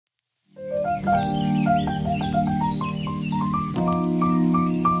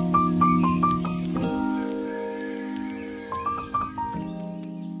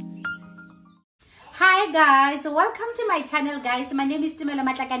Guys, welcome to my channel, guys. My name is Tumelo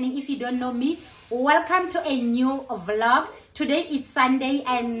Matlakaning. If you don't know me, welcome to a new vlog. Today it's Sunday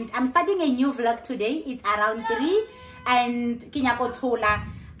and I'm starting a new vlog today. It's around 3 and Kinyako Tola.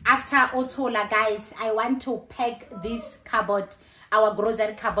 After Otola, guys, I want to pack this cupboard, our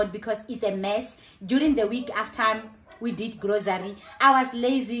grocery cupboard, because it's a mess. During the week after we did grocery, I was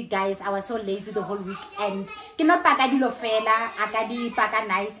lazy, guys. I was so lazy the whole week and cannot pack adilo fela, akadi pack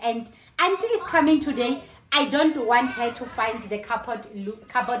nice. And Auntie is coming today. I don't want her to find the cupboard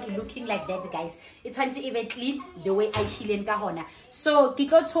looking like that, guys. It's going to even clean the way I shillen kahona. So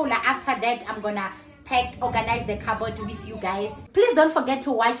Kiko Tola, after that I'm gonna organize the cupboard with you guys. Please don't forget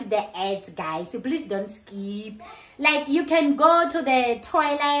to watch the ads, guys. Please don't skip. Like, you can go to the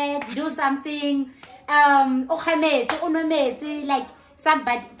toilet, do something, like some,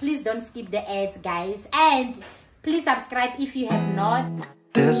 but please don't skip the ads, guys. And please subscribe if you have not.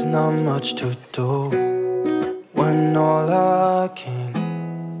 There's not much to do when all I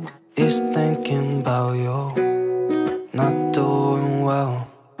can is thinking about you. Not doing well,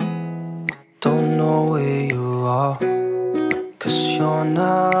 don't know where you are, 'cause you're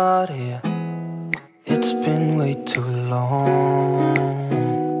not here. It's been way too long.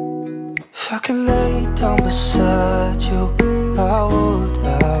 If I could lay down beside you, I would.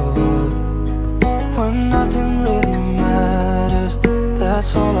 When nothing really matters,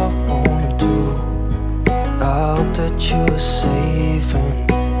 that's all I wanna do. I hope that you are safe and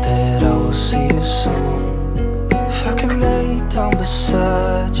that I will see you soon. If I could lay down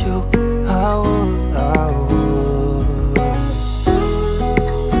beside you, I would.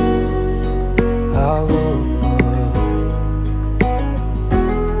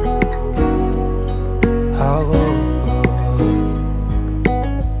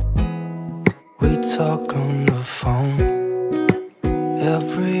 We talk on the phone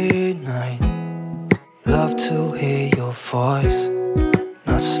every night. Love to hear your voice.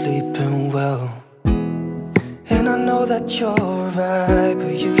 Not sleeping well, and I know that you're right,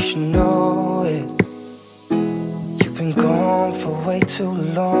 but you should know it. You've been gone for way too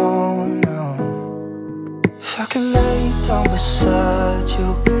long now. If I could lay down beside you,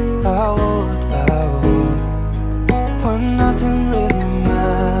 I would. When nothing really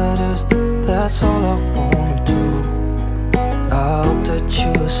matters, that's all I wanna do. I hope that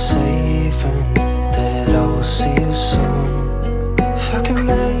you are safe and that I will see you soon. If I could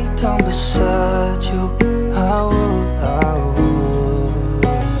lay down beside you, I would.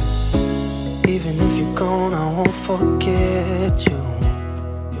 Even if you're gone, I won't forget you.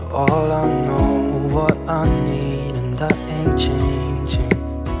 You're all I know, what I need, and that ain't changing.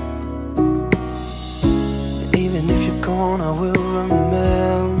 And even if you're gone, I will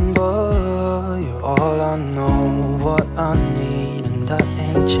remember. You're all I know, what I need, and that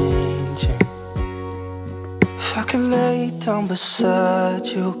ain't changing. If I could lay down beside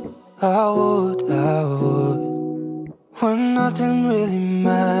you, I would. When nothing really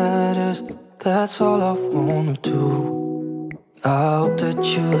matters, that's all I wanna do. I hope that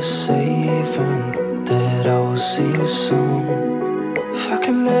you are safe and that I will see you soon. If I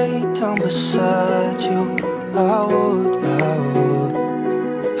could lay down beside you, I would.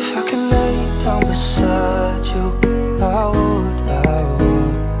 If I could lay down beside you, I would.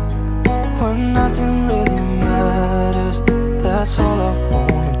 When nothing really matters, that's all I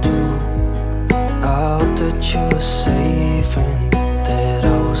wanna do. I hope that you are safe and that I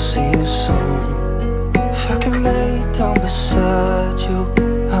will see you soon. If I could lay down beside you,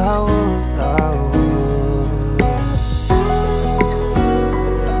 I would.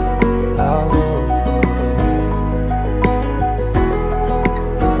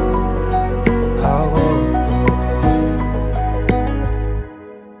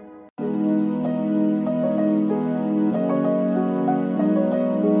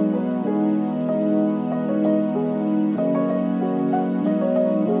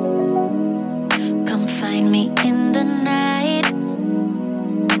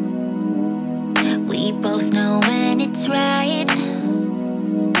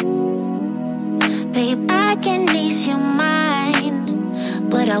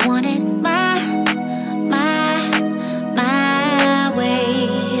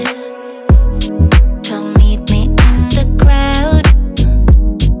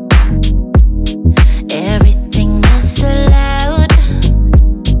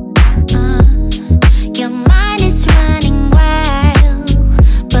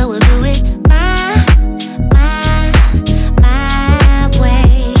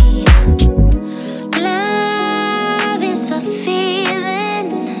 Love is a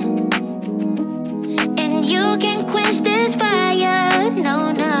feeling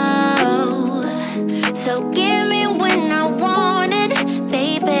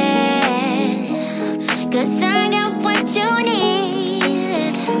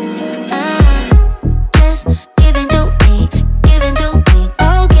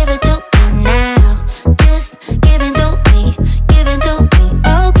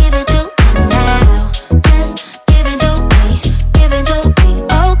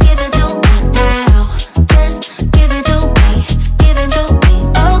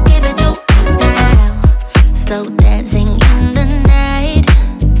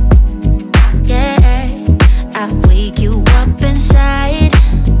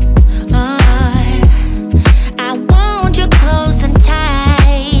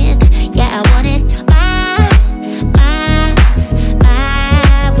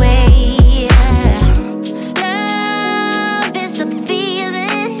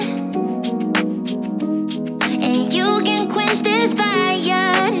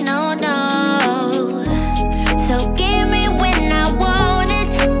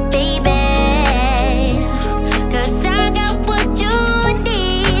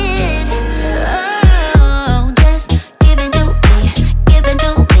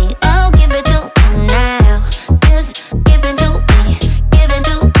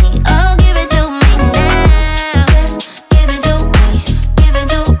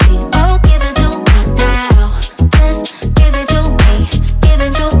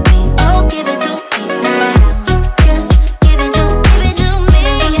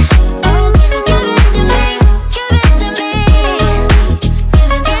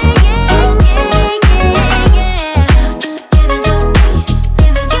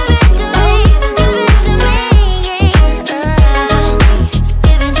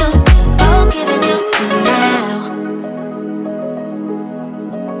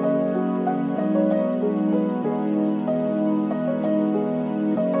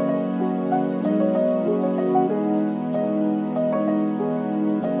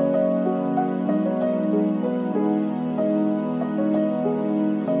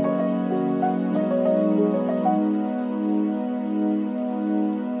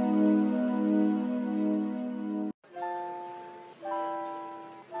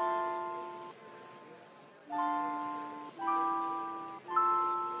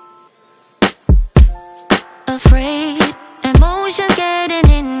Afraid, emotions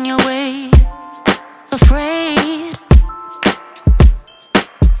getting in your way. Afraid,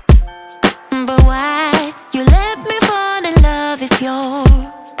 but why you let me fall in love if you're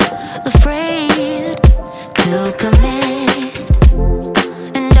afraid to commit?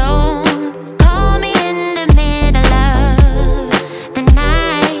 And don't call me in the middle of the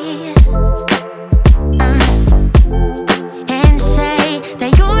night and say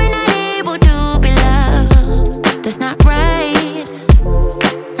that you're not able to be loved. That's not right.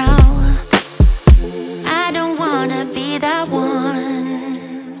 No, I don't wanna be that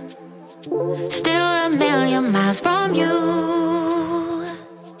one. Still a million miles from you,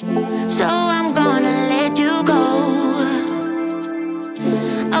 so I'm gonna let you go.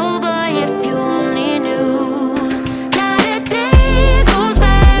 Oh boy, if you only knew, not a day goes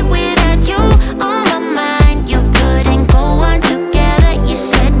by without you on my mind. You couldn't go on together. You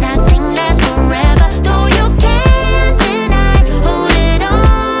said nothing lasts forever, though you can't deny. Hold it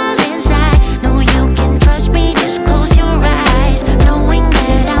all inside. No, you can trust me. Just close your eyes, knowing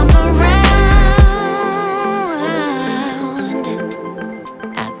that I'm around.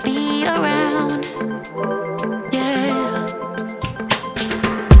 I'll be around. Yeah.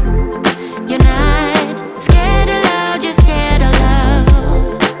 You're not scared of love, just scared of love.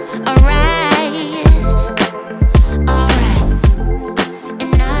 Alright, alright,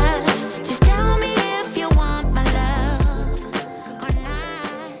 enough. Just tell me if you want my love or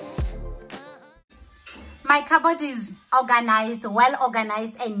not. My cupboard is organized, well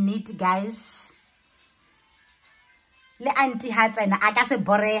organized and neat, guys. Le auntie hats and I got a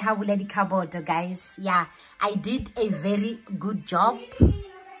bore how will the cupboard, guys. Yeah, I did a very good job.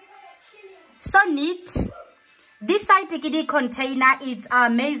 So neat. This side the container, it's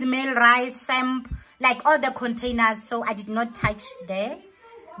maize meal, rice, samp, like all the containers, so I did not touch there.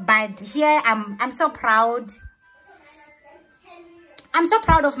 But here I'm so proud. I'm so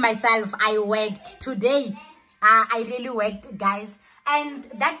proud of myself. I worked today. I really worked, guys. And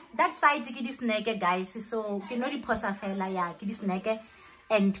that side it is naked, guys. So you know the posa fella, yeah, it is naked,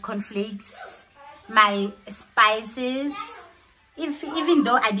 and cornflakes, my spices. Even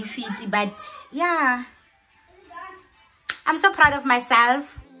though I defeat, but yeah, I'm so proud of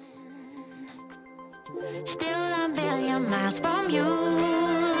myself. Still a million miles from you,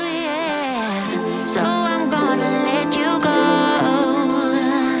 yeah. So I'm gonna let you go.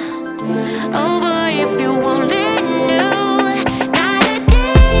 Oh boy, if you only knew, not a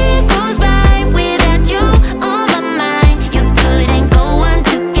day goes by without you on my mind. You couldn't go on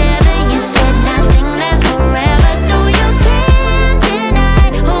together. You said nothing lasts forever, though you can't deny.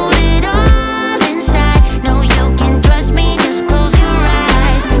 Hold it all inside. No, you can trust me. Just close your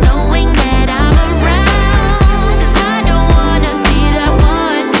eyes, knowing that I'm around. 'Cause I don't wanna be that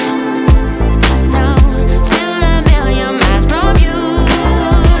one. No, still a million miles from you.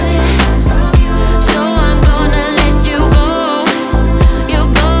 So I'm gonna let you go. You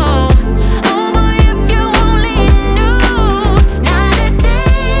go. Oh boy, if you only knew, not a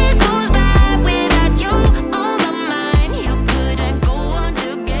day goes by without you on my mind. You couldn't go on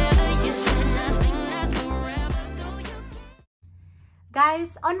together. You said nothing lasts forever, though you. Guys,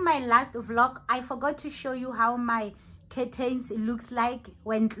 on my last vlog, I forgot to show you how my curtains looks like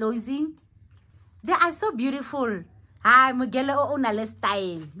when closing. They are so beautiful. Ah, Mugelo Onale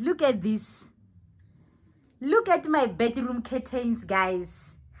style. Look at this. Look at my bedroom curtains,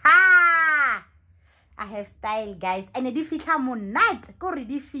 guys. Ha! I have style, guys. And it fita monat. Ko re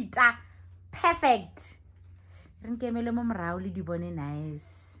di fita perfect. Rinkemele mo morao le di bone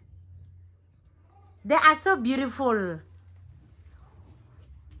nice. They are so beautiful.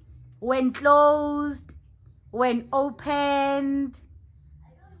 When closed, when opened.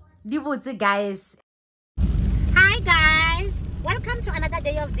 Di botse, guys. Hi guys, welcome to another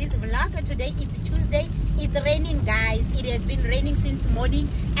day of this vlog. Today it's Tuesday. It's raining, guys. It has been raining since morning,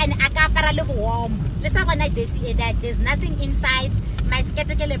 and akapara le warm. Let's have a Jesse that there's nothing inside. My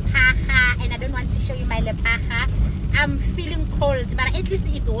sketele paha, and I don't want to show you my lepaha. I'm feeling cold, but at least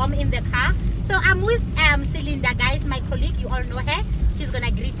it's warm in the car. So I'm with Celinda, guys, my colleague. You all know her. She's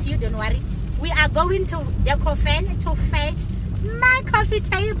gonna greet you. Don't worry. We are going to the coffin to fetch my coffee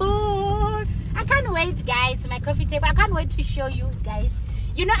table. I can't wait, guys. My coffee table. I can't wait to show you, guys.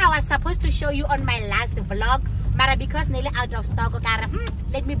 You know, I was supposed to show you on my last vlog, but because nearly out of stock,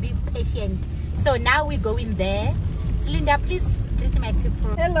 let me be patient. So now we're going there. Celinda, please greet my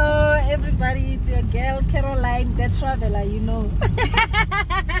people. Hello, everybody. It's your girl, Caroline, the traveler, you know.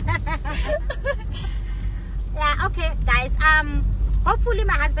 Yeah, okay, guys. Hopefully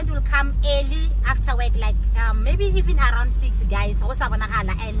my husband will come early after work, like maybe even around 6, guys.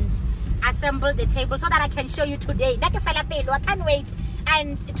 And assemble the table so that I can show you today. I can't wait.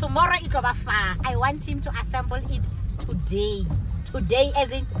 And tomorrow it will be far. I want him to assemble it today. Today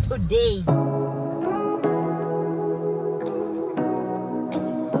as in today.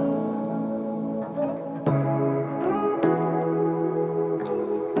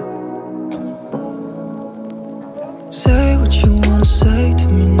 Say what you wanna say to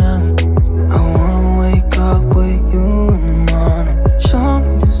me now. I wanna wake up with you in the morning. Show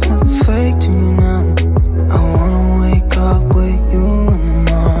me there's nothing fake to me now. I wanna wake up with you in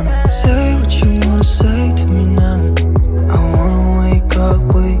the morning. Say what you wanna say to me now. I wanna wake up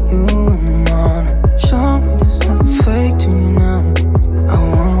with you in the morning. Show me there's nothing fake to me now. I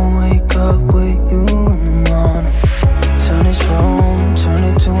wanna wake up with you in the morning. Turn this room, turn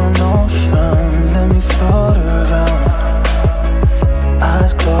it to an ocean. Let me float around.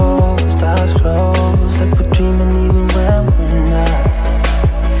 Eyes closed, like we're dreaming even when we're not.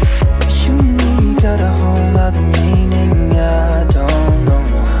 You and me got a whole other meaning, I don't know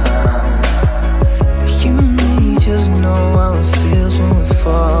how. You and me just know how it feels when we're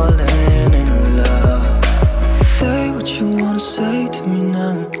falling in love. Say what you wanna say to me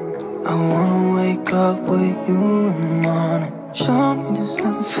now. I wanna wake up with you in the morning. Show me there's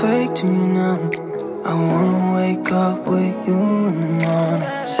nothing fake to me now. I wanna wake up with you in the morning.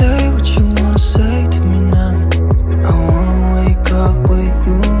 Say what you wanna say to me now. I wanna wake up with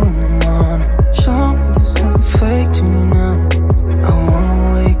you in the morning. Show me there's nothing fake to me now. I wanna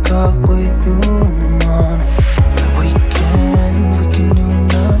wake up with you in the morning. We can do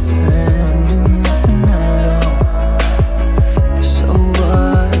nothing at all. So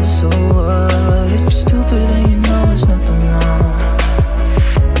what, if you're stupid then you know it's nothing wrong.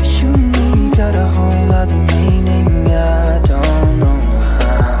 You and me got a whole other meaning, I don't know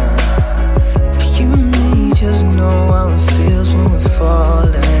how. You and me just know how it feels when we're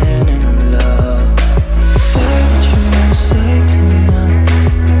falling in love. Say what you wanna say to me now.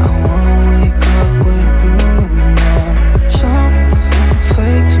 I wanna wake up with you in the morning. Show me there's nothing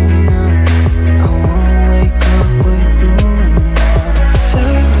fake to me now. I wanna wake up with you in the morning.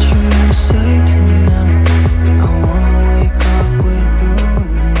 Say what you wanna say to me now. I wanna wake up with you in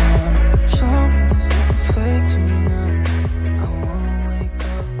the morning. Show me there's nothing fake to me now. I wanna wake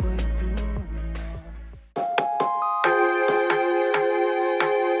up with you in the morning.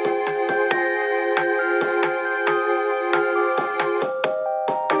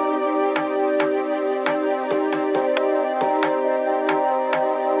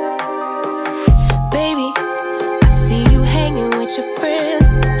 Baby, I see you hanging with your friends,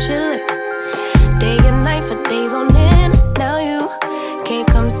 chilling day and night for days on end. Now you can't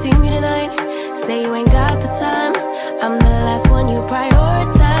come see me tonight. Say you ain't got the time. I'm the last one you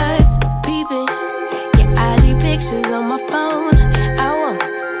prioritize. Peeping your IG pictures on my phone. I won't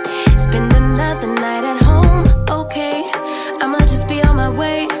spend another night at home. Okay, I'ma just be on my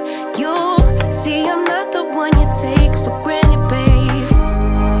way. You'll see I'm not the one you take for granted, babe.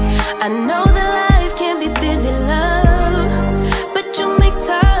 I know that life can be busy, love, but you make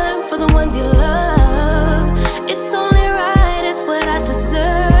time for the ones you love. It's only right, it's what I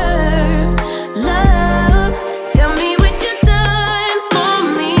deserve. Love, tell me what you done for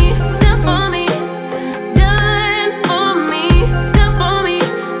me, done for me, done for me, done for me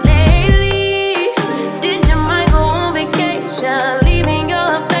lately. Did your mind go on vacation, leaving your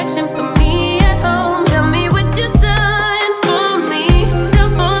affection for me at home? Tell me what you done for me,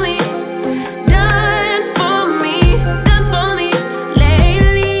 done for me, done for me, done for me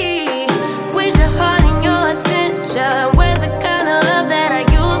lately. Where's your heart and your attention? Where's the kind of love that I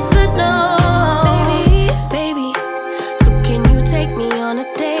used to know? Baby, so can you take me on a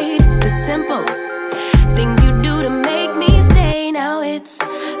date? The simple things you do to make me stay. Now it's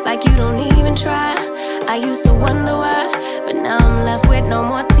like you don't even try. I used to wonder why, but now I'm left with no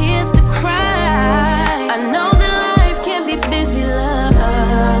more tears to cry. I know that life can be busy, love,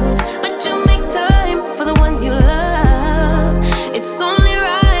 but you make time for the ones you love. It's only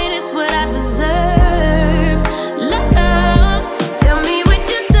right, it's what I deserve. Love, tell me what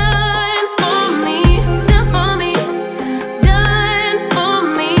you done for me, done for me, done for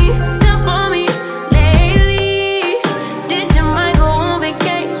me, done for me lately. Did your mind go on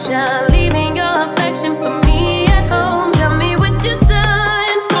vacation, leaving your affection for me at home? Tell me what you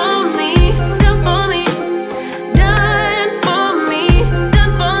done for me, done for me, done for me,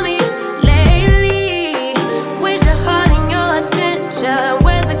 done for me lately. Where's your heart and your attention?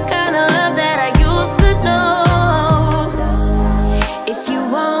 Where's the kind of love that I used to know? If you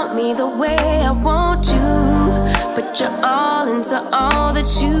want me the way I want you, put your all into all that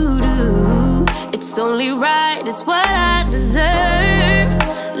you do. It's only right, it's what I deserve.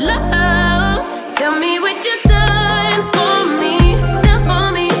 Love, Tell me what you done for me, done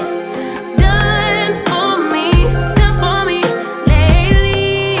for me, done for me, done for me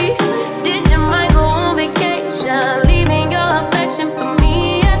lately. Did your mind go on vacation, leaving your affection for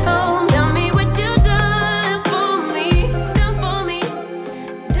me at home? Tell me what you done for me, done for me,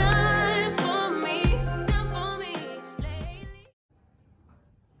 done for me, done for me lately.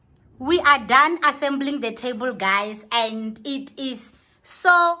 We are done assembling the table, guys, and it is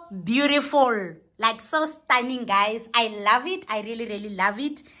so beautiful, like so stunning, guys. I love it. I really love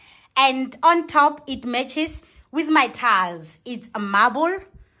it. And on top it matches with my tiles. It's a marble.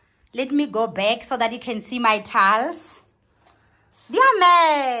 Let me go back so that you can see my tiles.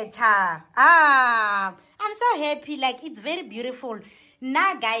 I'm so happy. Like, it's very beautiful.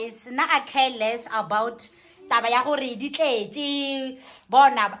 Now, guys, now I care less about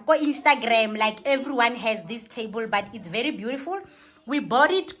Instagram. Like, everyone has this table, but it's very beautiful. We bought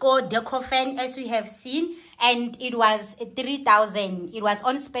it called Decofen, as we have seen, and it was 3,000. It was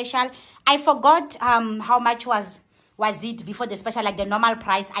on special. I forgot how much was it before the special, like the normal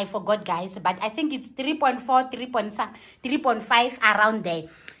price. I forgot, guys, but I think it's 3.5 around there.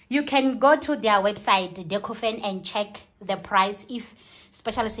 You can go to their website Decofen and check the price if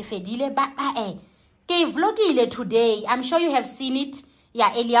special is fedile. But vlogile today, I'm sure you have seen it.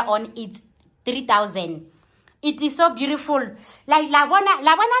 Yeah, earlier on, it's 3,000. It is so beautiful. Like la bona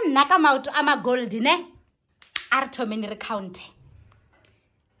nakamauto ama gold ne. Arto many recount.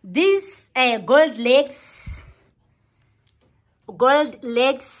 These gold legs.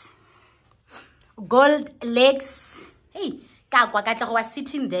 Hey, kakwa katla was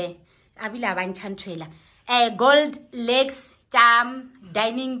sitting there. Abila banchantwela. Gold legs,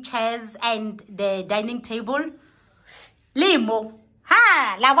 dining chairs, and the dining table. Limo.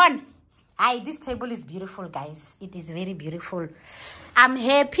 Ha, la one. This table is beautiful, guys. It is very beautiful. I'm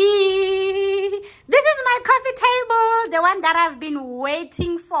happy. This is my coffee table, the one that I've been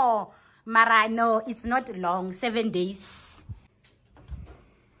waiting for. Mara, no, it's not long, 7 days.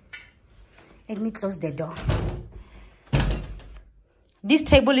 Let me close the door. This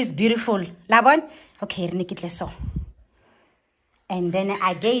table is beautiful. Labon? Okay, so. And then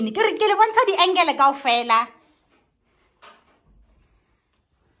again, the angle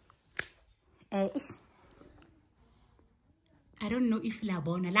I don't know if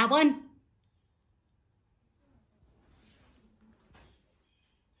Labon.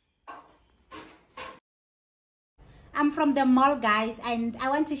 I'm from the mall, guys, and I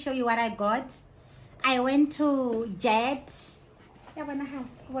want to show you what I got. I went to Jet.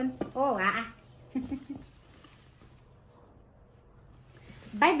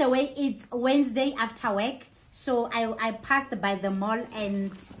 By the way, it's Wednesday after work, so I passed by the mall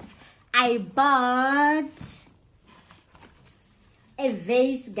and I bought a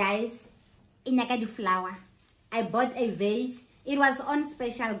vase, guys, in the flower. I bought a vase. It was on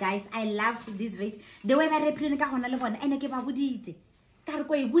special, guys. I loved this vase. The way I replied ka hona le bona ene ke ba buditse. Ka re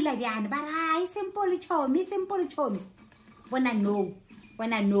ko e bula bjana ba ra simple chomi. When I know.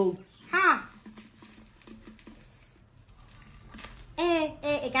 Ha.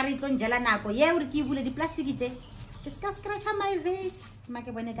 Ka re tlo njela nako. Ye o re ke bula di plastic tse. Ke ska scratch my vase.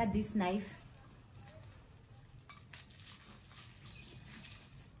 Make when I got this knife.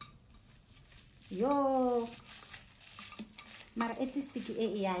 Yo. Mara at least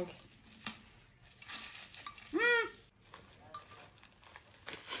sticky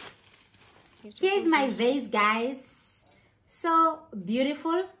Here's my vase, guys. So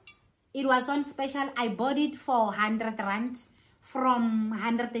beautiful. It was on special. I bought it for 100 rand from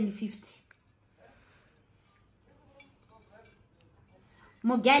 150.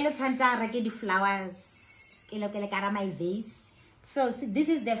 Mogelo tanta rake the flowers. My vase. So this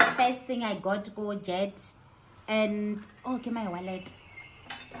is the first thing I got to go Jet. And okay, my wallet.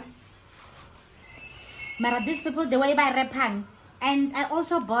 Mara, these people, the way by repang. And I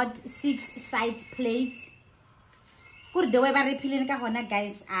also bought 6 side plates. Good, the way by repealing ka hona,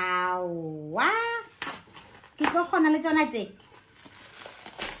 guys. Wow. Kiko hona le jona tse.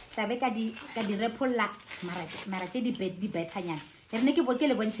 Sabe ka di repola. Mara tse di better nyan. Let me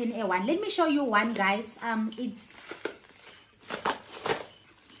show you one, guys.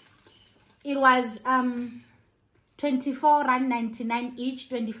 It was 24 rand 99 each,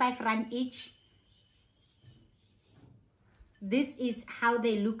 25 rand each. This is how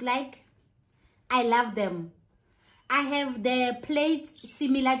they look like. I love them. I have the plates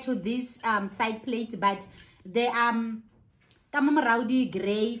similar to this side plates, but they are rowdy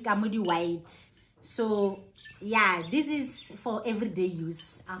gray, kamudi white. So yeah, this is for everyday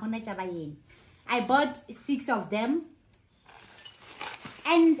use. I bought 6 of them.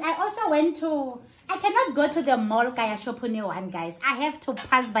 And I also went to I cannot go to the mall kaya shop one, guys. I have to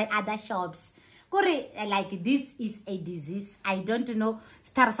pass by other shops. Like this is a disease. I don't know.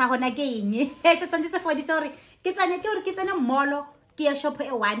 Star sa hona ke eng. Sorry. Ke tsana mall ke shop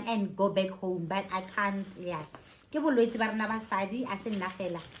one and go back home, but I can't. Yeah. Ke bolwetse ba rena basadi a se nna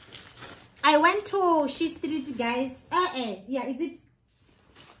fela. I went to She Street, guys. Yeah, is it?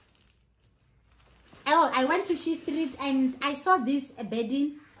 Oh, I went to She Street and I saw this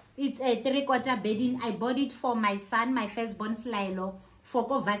bedding. It's a 3/4 bedding. I bought it for my son, my firstborn Slilo, for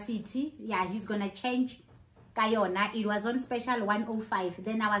varsity. Yeah, he's gonna change Kayona. It was on special 105.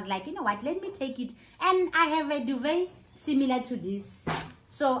 Then I was like, you know what, let me take it. And I have a duvet similar to this.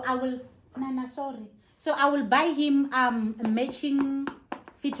 So I will So I will buy him a matching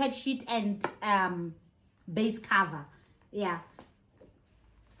fitted sheet and base cover. Yeah.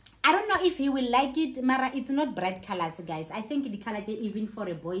 I don't know if he will like it, Mara. It's not bright colors, guys. I think the color even for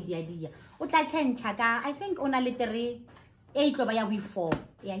a boy, the idea. Utla change I think on a literary 8 we 4.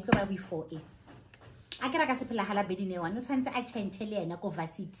 Yeah, we 4. I can a hala bedine one. No chance I change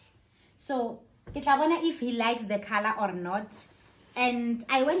varsity. So I wonder if he likes the color or not. And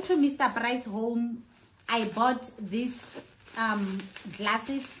I went to Mr. Price home. I bought these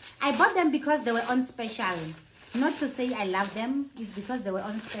glasses. I bought them because they were on special. Not to say I love them, it's because they were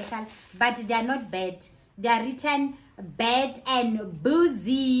on special, but they are not bad. They are written bad and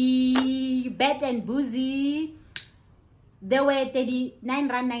boozy. Bad and boozy. They were 39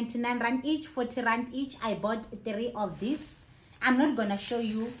 rand, 99 rand each, 40 rand each. I bought 3 of these. I'm not gonna show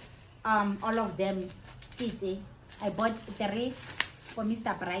you all of them. I bought 3 for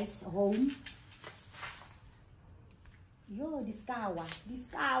Mr. Price home. Yo, this kawa.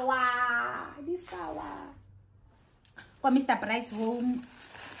 For Mr. Price home.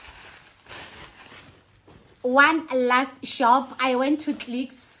 One last shop. I went to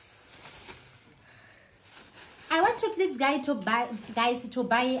Clicks. Guys, to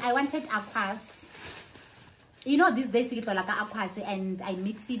buy. I wanted aquas. You know, this days it's like aquas, and I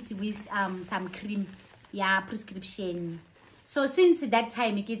mix it with some cream. Yeah, prescription. So since that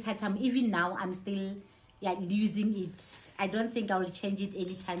time it gets time, even now I'm still using it. I don't think I will change it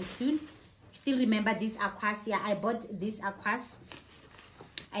anytime soon. Still remember this aquas. Yeah, I bought this aquas.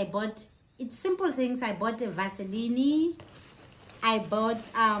 It's simple things. I bought a Vaseline. I bought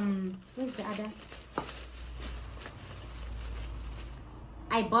where's the other?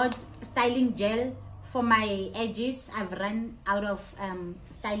 I bought styling gel for my edges. I've run out of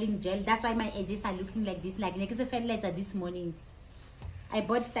styling gel. That's why my edges are looking like this. Like next letter this morning. I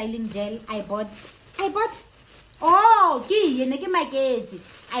bought styling gel. I bought oh,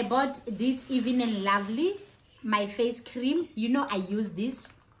 I bought this Even and Lovely, my face cream. You know I use this.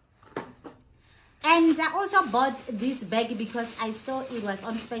 And I also bought this bag because I saw it was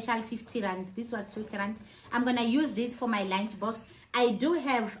on special 50 rand. This was 50 rand. I'm gonna use this for my lunch box. I do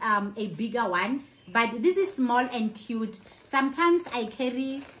have a bigger one, but this is small and cute. Sometimes I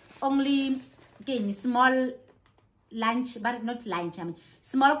carry only small lunch, but not lunch, I mean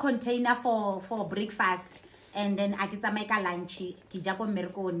small container for breakfast. And then I get to make a lunch,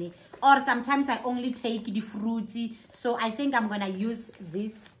 or sometimes I only take the fruity. So I think I'm gonna use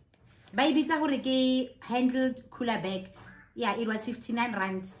this. Baby, it's a handled cooler bag. Yeah, it was 59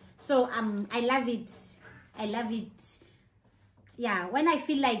 rand. So I love it. Yeah, when I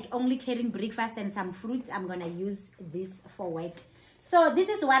feel like only carrying breakfast and some fruits, I'm gonna use this for work. So this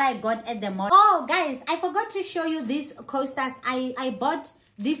is what I got at the mall. Oh guys, I forgot to show you these coasters. I bought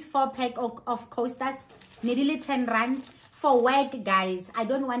this 4-pack of coasters. Nearly 10 rand for work, guys. I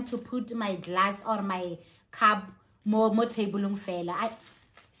don't want to put my glass or my cup more table fella.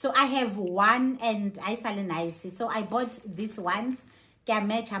 So I have one and I sell nice. So I bought these ones.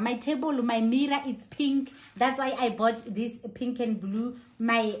 My table, my mirror, it's pink. That's why I bought this pink and blue.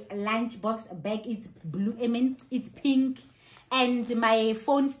 My lunchbox bag, it's blue. I mean, it's pink. And my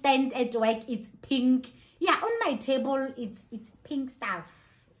phone stand at work, it's pink. Yeah, on my table, it's pink stuff.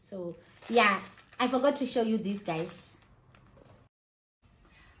 So yeah. I forgot to show you this, guys.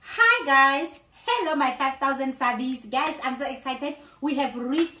 Hi guys, hello my 5,000 subbies. Guys, I'm so excited. We have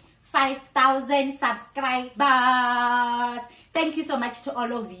reached 5,000 subscribers. Thank you so much to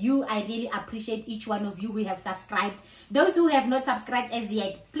all of you. I really appreciate each one of you who have subscribed. Those who have not subscribed as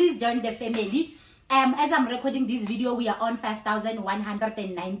yet, please join the family. As I'm recording this video, we are on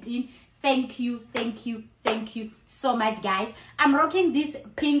 5,119. Thank you so much, guys. I'm rocking this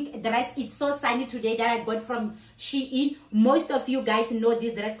pink dress. It's so sunny today that I got from Shein. Most of you guys know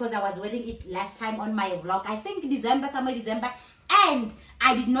this dress because I was wearing it last time on my vlog. I think somewhere December, and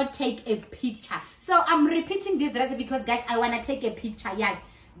I did not take a picture. So I'm repeating this dress because, guys, I want to take a picture. Yes,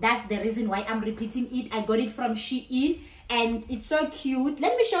 That's the reason why I'm repeating it. I got it from Shein and it's so cute.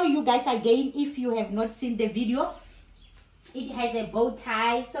 Let me show you guys again if you have not seen the video. It has a bow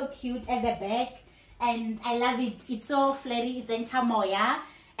tie, so cute at the back, and I love it. It's so flirty. It's in tamoya,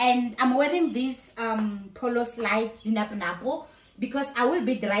 and I'm wearing these polo slides because I will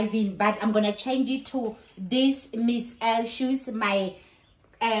be driving, but I'm gonna change it to these Miss L shoes, my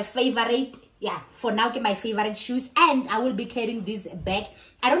favorite. Yeah, for now, my favorite shoes, and I will be carrying this bag.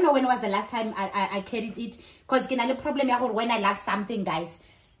 I don't know when was the last time I carried it, because the problem when I love something, guys,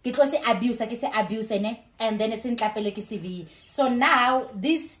 it was abuse, I say abuse, and then it's in kapele. So now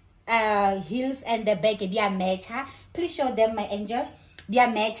these heels and the bag, they are matcha. Please show them, my angel. They are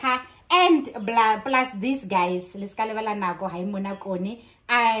matcha, and plus this, guys.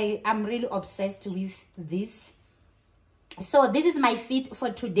 I am really obsessed with this. So this is my fit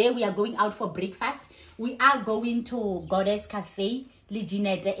for today. We are going out for breakfast. We are going to Goddess Cafe,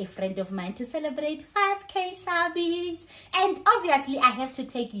 Leginette, a friend of mine, to celebrate 5K subbies. And obviously I have to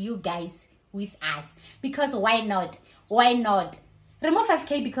take you guys with us, because why not? Why not? Remove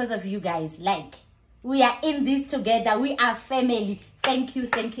 5K because of you guys. Like, we are in this together. We are family. Thank you,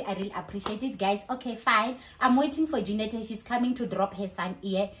 thank you. I really appreciate it, guys. Okay, fine. I'm waiting for Jeanette. She's coming to drop her son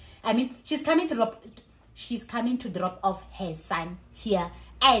here. I mean, she's coming to drop off her son here,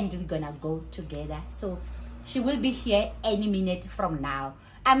 and we're gonna go together. So she will be here any minute from now.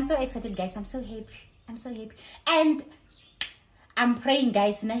 I'm so excited, guys. I'm so happy. I'm so happy. And I'm praying,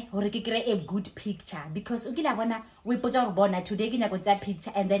 guys, a good picture, because we put our bonnet today that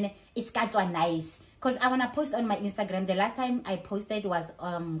picture, and then it's got one nice, because I want to post on my Instagram. The last time I posted was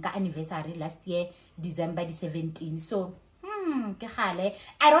anniversary last year, December the 17th. So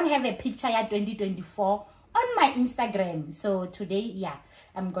I don't have a picture yet 2024 on my Instagram. So today, yeah,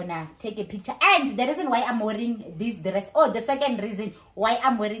 I'm gonna take a picture. And the reason why I'm wearing this dress, the second reason why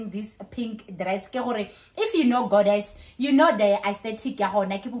I'm wearing this pink dress, if you know Goddess, you know the aesthetic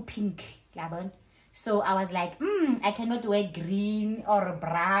pink. So I was like, I cannot wear green or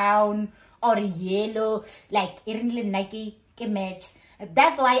brown or yellow, like it really Nike match.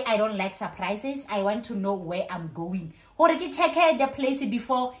 That's why I don't like surprises. I want to know where I'm going. Check the place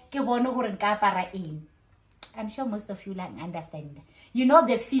before I'm sure most of you like understand. You know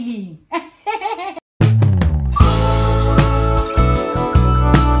the feeling.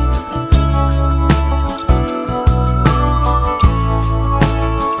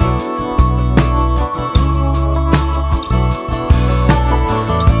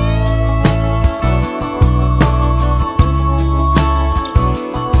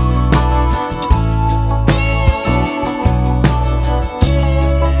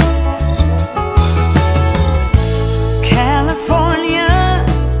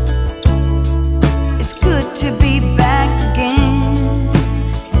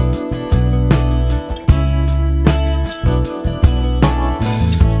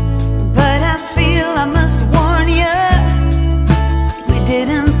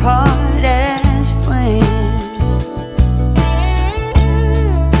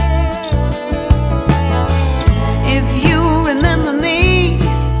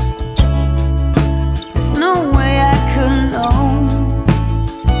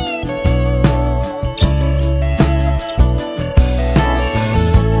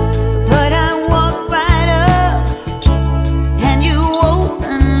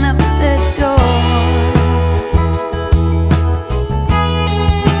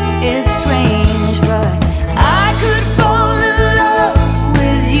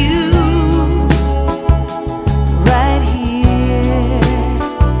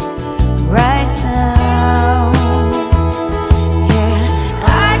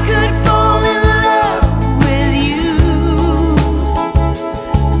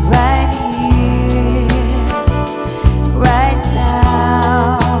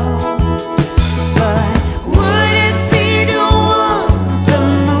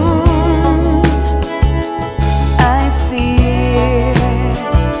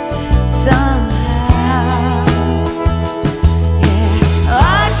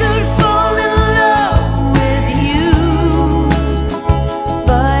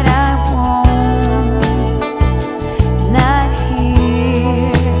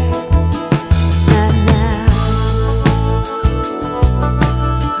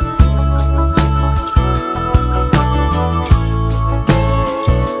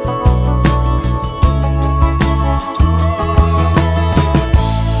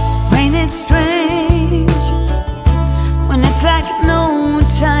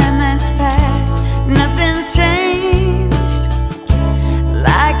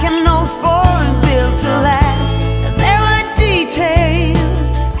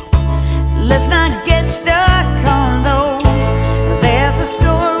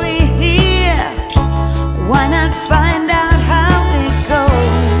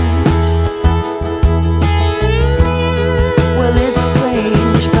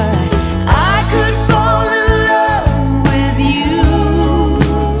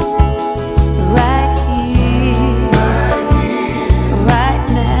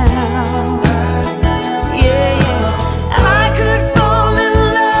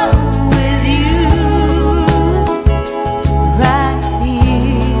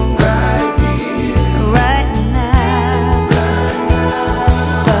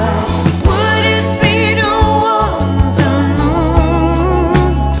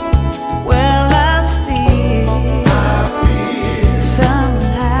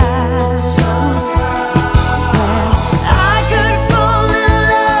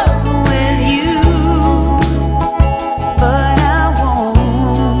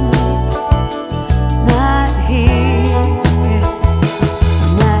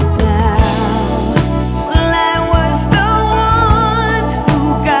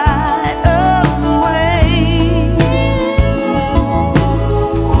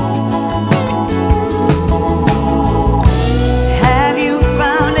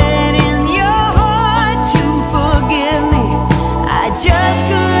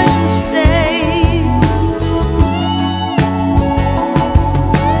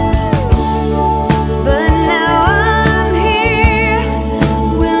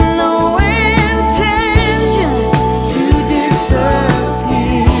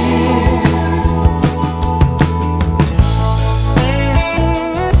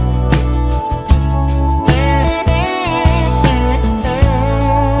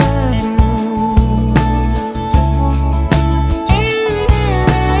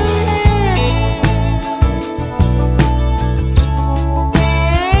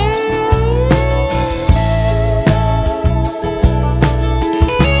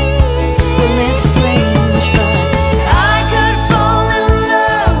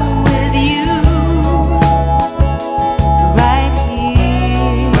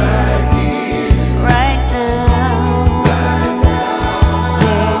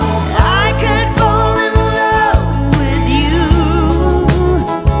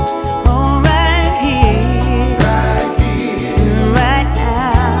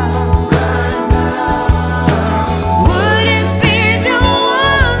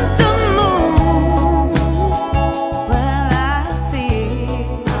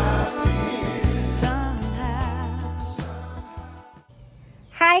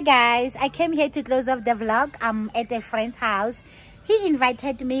 hi guys, I came here to close off the vlog. I'm at a friend's house. He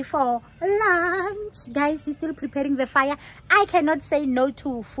invited me for lunch. Guys, he's still preparing the fire. I cannot say no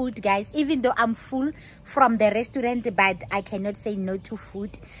to food, guys, even though I'm full from the restaurant, but I cannot say no to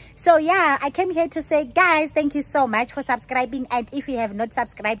food. So yeah, I came here to say, guys, thank you so much for subscribing. And if you have not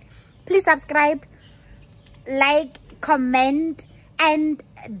subscribed, please subscribe, like, comment, and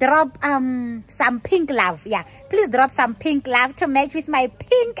drop some pink love. Yeah, please drop some pink love to match with my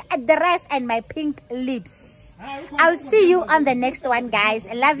pink dress and my pink lips. I'll see you on the next one, guys.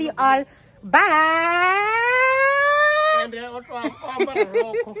 I love you all. Bye.